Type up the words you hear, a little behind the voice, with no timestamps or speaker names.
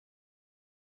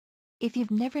If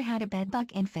you've never had a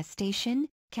bedbug infestation,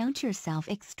 count yourself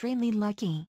extremely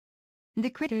lucky. The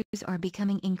critters are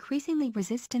becoming increasingly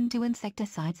resistant to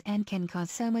insecticides and can cause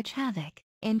so much havoc.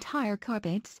 Entire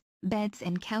carpets, beds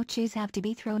and couches have to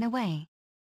be thrown away.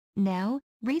 Now,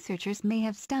 researchers may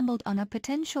have stumbled on a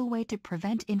potential way to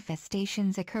prevent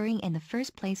infestations occurring in the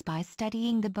first place by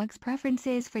studying the bug's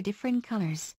preferences for different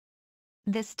colors.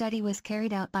 This study was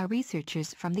carried out by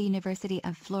researchers from the University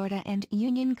of Florida and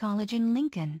Union College in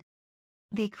Lincoln.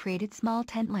 They created small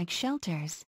tent-like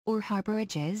shelters, or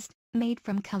harborages, made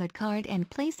from colored card and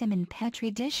placed them in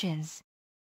petri dishes.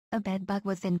 A bedbug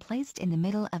was then placed in the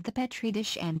middle of the petri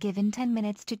dish and given 10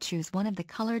 minutes to choose one of the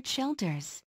colored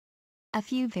shelters. A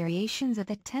few variations of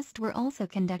the test were also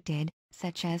conducted,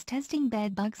 such as testing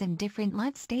bedbugs in different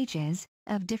life stages,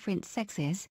 of different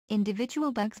sexes,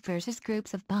 individual bugs versus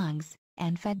groups of bugs,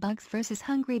 and fed bugs versus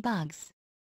hungry bugs.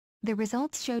 The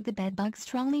results showed the bedbugs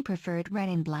strongly preferred red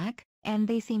and black, and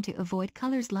they seemed to avoid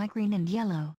colors like green and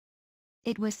yellow.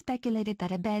 It was speculated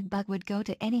that a bedbug would go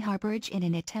to any harborage in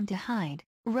an attempt to hide,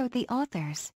 wrote the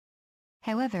authors.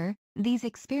 However, these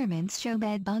experiments show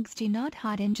bedbugs do not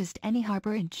hide in just any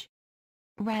harborage.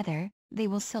 Rather, they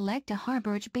will select a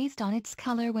harborage based on its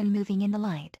color when moving in the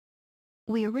light.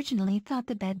 We originally thought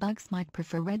the bedbugs might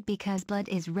prefer red because blood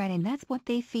is red and that's what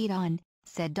they feed on,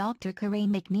 said Dr.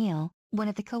 Corinne McNeil, one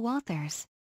of the co-authors.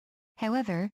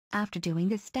 However, after doing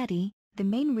this study, the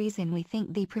main reason we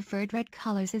think they preferred red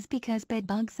colors is because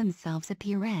bedbugs themselves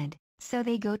appear red, so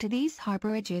they go to these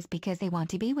harborages because they want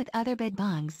to be with other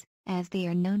bedbugs, as they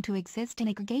are known to exist in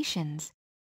aggregations.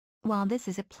 While this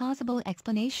is a plausible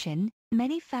explanation,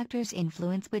 many factors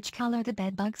influence which color the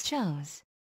bedbugs chose.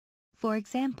 For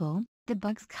example, the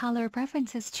bugs' color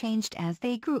preferences changed as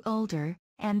they grew older,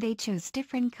 and they chose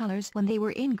different colors when they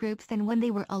were in groups than when they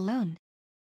were alone.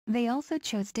 They also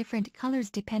chose different colors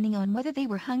depending on whether they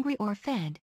were hungry or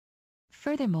fed.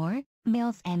 Furthermore,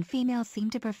 males and females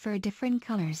seem to prefer different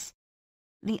colors.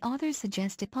 The authors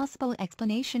suggest a possible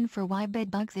explanation for why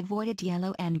bedbugs avoided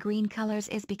yellow and green colors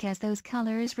is because those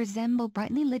colors resemble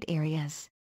brightly lit areas.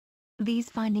 These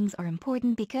findings are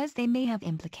important because they may have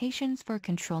implications for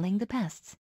controlling the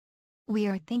pests. We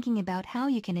are thinking about how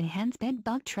you can enhance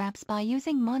bedbug traps by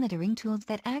using monitoring tools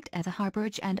that act as a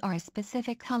harborage and are a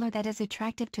specific color that is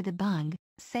attractive to the bug,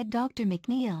 said Dr.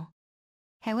 McNeil.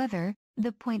 However,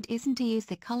 the point isn't to use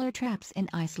the color traps in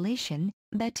isolation,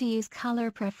 but to use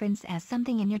color preference as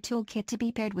something in your toolkit to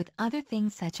be paired with other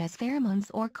things such as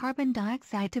pheromones or carbon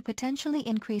dioxide to potentially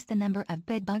increase the number of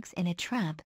bedbugs in a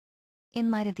trap. In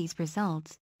light of these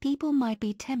results, people might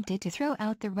be tempted to throw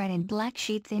out the red and black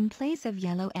sheets in place of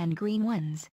yellow and green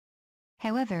ones.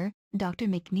 However, Dr.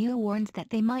 McNeil warns that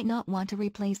they might not want to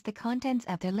replace the contents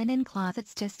of their linen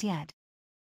closets just yet.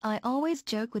 I always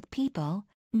joke with people,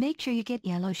 make sure you get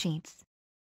yellow sheets,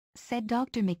 said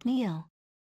Dr. McNeil.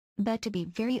 But to be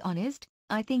very honest,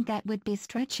 I think that would be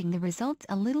stretching the results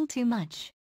a little too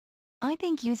much. I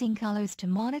think using colors to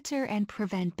monitor and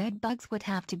prevent bedbugs would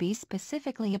have to be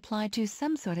specifically applied to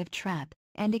some sort of trap,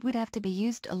 and it would have to be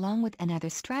used along with another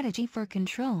strategy for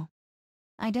control.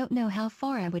 I don't know how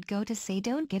far I would go to say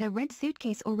don't get a red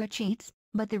suitcase or red sheets,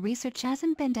 but the research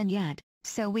hasn't been done yet,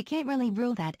 so we can't really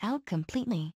rule that out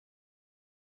completely.